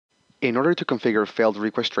In order to configure failed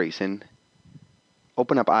request tracing,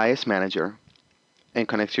 open up IIS Manager and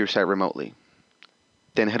connect to your site remotely.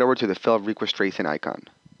 Then head over to the failed request tracing icon.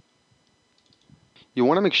 You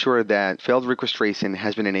want to make sure that failed request tracing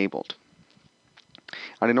has been enabled.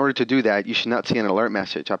 And in order to do that, you should not see an alert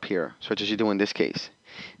message up here, such as you do in this case.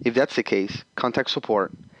 If that's the case, contact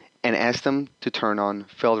support and ask them to turn on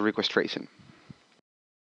failed request tracing.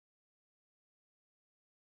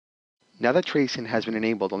 Now that tracing has been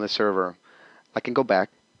enabled on the server, I can go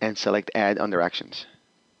back and select Add under Actions.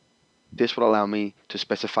 This will allow me to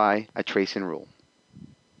specify a tracing rule.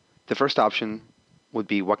 The first option would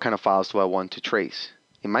be what kind of files do I want to trace.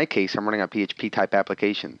 In my case, I'm running a PHP type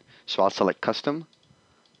application, so I'll select Custom.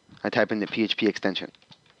 I type in the PHP extension.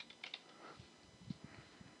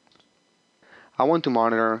 I want to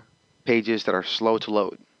monitor pages that are slow to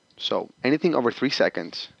load, so anything over 3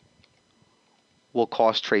 seconds will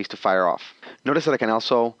cause trace to fire off. Notice that I can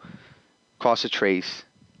also cause a trace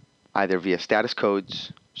either via status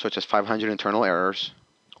codes, such as 500 internal errors,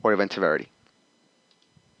 or event severity.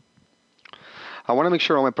 I want to make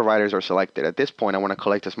sure all my providers are selected. At this point, I want to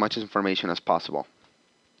collect as much information as possible.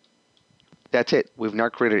 That's it. We've now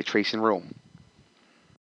created a tracing rule.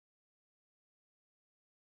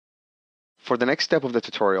 For the next step of the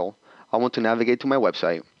tutorial, I want to navigate to my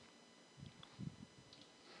website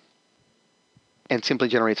and simply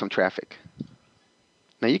generate some traffic.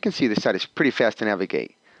 Now you can see the site is pretty fast to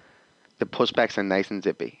navigate. The postbacks are nice and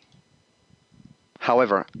zippy.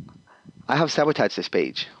 However, I have sabotaged this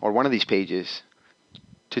page, or one of these pages,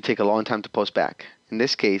 to take a long time to post back. In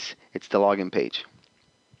this case, it's the login page.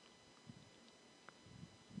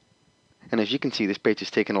 And as you can see, this page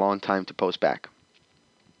is taking a long time to post back.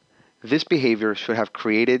 This behavior should have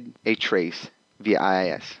created a trace via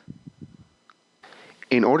IIS.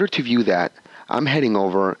 In order to view that, I'm heading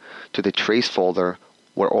over to the trace folder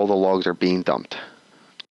where all the logs are being dumped.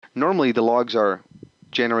 Normally, the logs are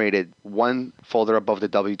generated one folder above the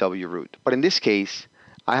www root, but in this case,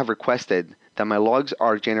 I have requested that my logs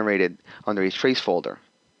are generated under a trace folder,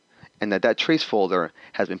 and that trace folder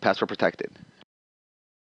has been password protected.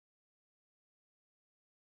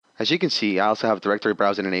 As you can see, I also have directory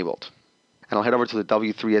browsing enabled. And I'll head over to the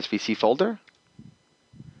W3SVC folder.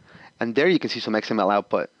 And there you can see some XML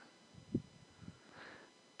output.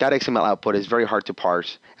 That XML output is very hard to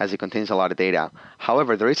parse as it contains a lot of data.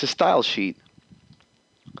 However, there is a style sheet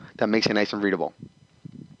that makes it nice and readable.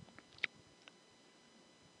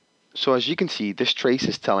 So as you can see, this trace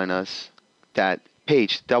is telling us that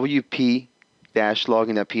page wp-login.php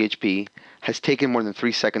has taken more than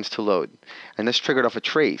 3 seconds to load, and this triggered off a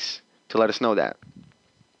trace to let us know that.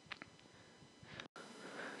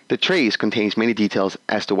 The trace contains many details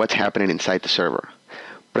as to what's happening inside the server.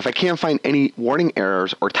 But if I can't find any warning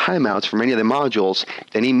errors or timeouts from any of the modules,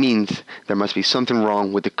 then it means there must be something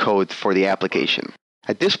wrong with the code for the application.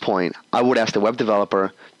 At this point, I would ask the web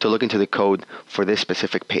developer to look into the code for this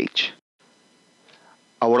specific page.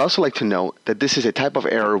 I would also like to note that this is a type of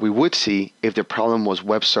error we would see if the problem was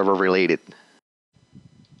web server related.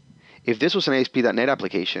 If this was an ASP.NET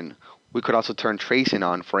application, we could also turn tracing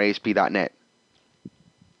on for ASP.NET.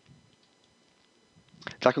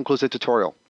 That concludes the tutorial.